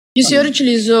E o senhor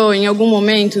utilizou em algum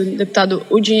momento, deputado,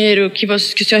 o dinheiro que o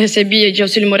senhor recebia de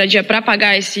auxílio moradia para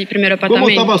pagar esse primeiro apartamento?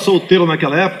 Como eu estava solteiro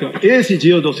naquela época, esse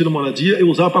dinheiro do auxílio moradia eu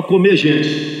usava para comer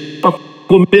gente. Para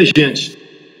comer gente.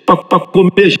 Para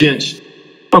comer gente.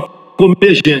 Para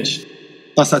comer gente.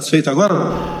 Tá satisfeito agora?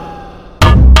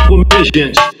 Para comer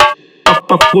gente.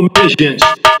 Para comer gente.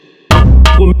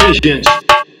 Comer gente.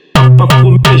 Para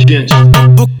comer gente.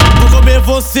 Vou comer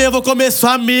você, vou comer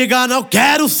sua amiga. Não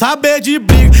quero saber de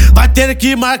briga. Vai ter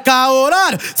que marcar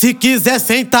horário se quiser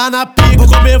sentar na pica. Vou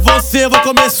comer você, vou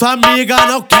comer sua amiga.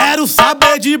 Não quero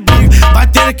saber de briga. Vai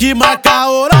ter que marcar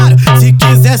horário se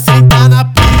quiser sentar na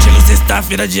pica. Chegou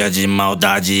sexta-feira, dia de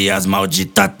maldade e as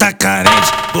malditas tá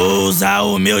carente. Vou usar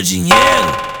o meu dinheiro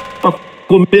pra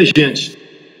comer gente.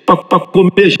 Pra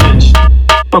comer gente.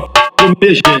 Pra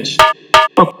comer gente.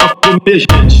 Pra comer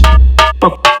gente. Pra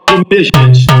comer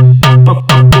gente. Pra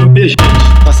comer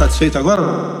gente. Tá satisfeito agora?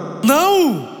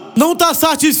 Não tá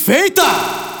satisfeita?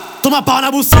 Toma pau na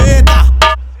buceta.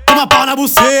 Toma pau na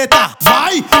buceta.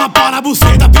 Vai, toma pau na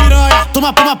buceta, piranha.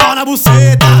 Toma pau na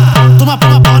buceta. Toma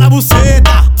pau na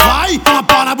buceta. Vai, toma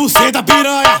pau na buceta,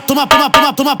 piranha. Toma pau na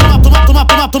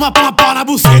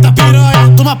buceta,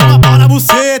 piranha. Toma pau na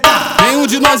buceta. Nenhum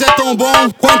de nós é tão bom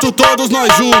quanto todos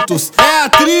nós juntos. É a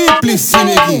tríplice,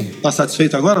 neguinho. Tá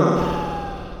satisfeito agora?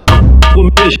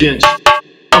 Comer gente.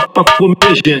 Pra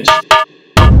comer gente.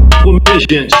 Comer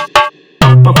gente.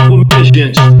 Pra comer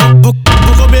gente. Vou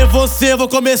comer você, vou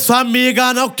comer sua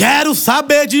amiga. Não quero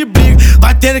saber de briga.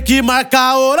 Vai ter que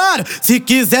marcar horário se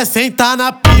quiser sentar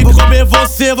na pica. Vou comer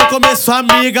você, vou comer sua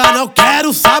amiga. Não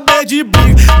quero saber de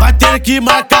briga. Vai ter que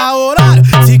marcar horário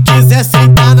se quiser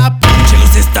sentar na pica. Chegou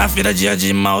sexta-feira, dia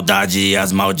de maldade e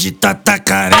as malditas tá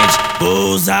carente.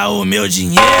 Vou usar o meu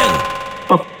dinheiro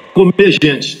pra comer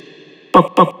gente. Pra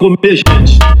comer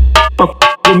gente. Pra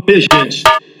comer gente.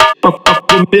 Pra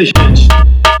comer gente.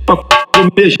 Pra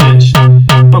comer gente.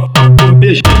 Pra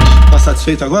comer gente. Tá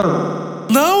satisfeito agora?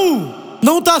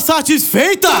 Não tá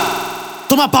satisfeita?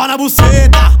 Toma pau na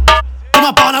buceta.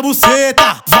 Toma pau na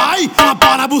buceta. Vai, toma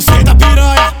pau na buceta,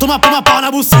 piranha. Toma pau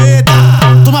na buceta.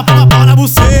 Toma pau na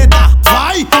buceta.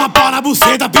 Vai, toma pau na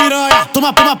buceta, piranha.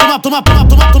 Toma pau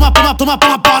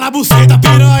na buceta,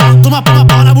 piranha. Toma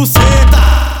pau na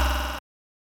buceta.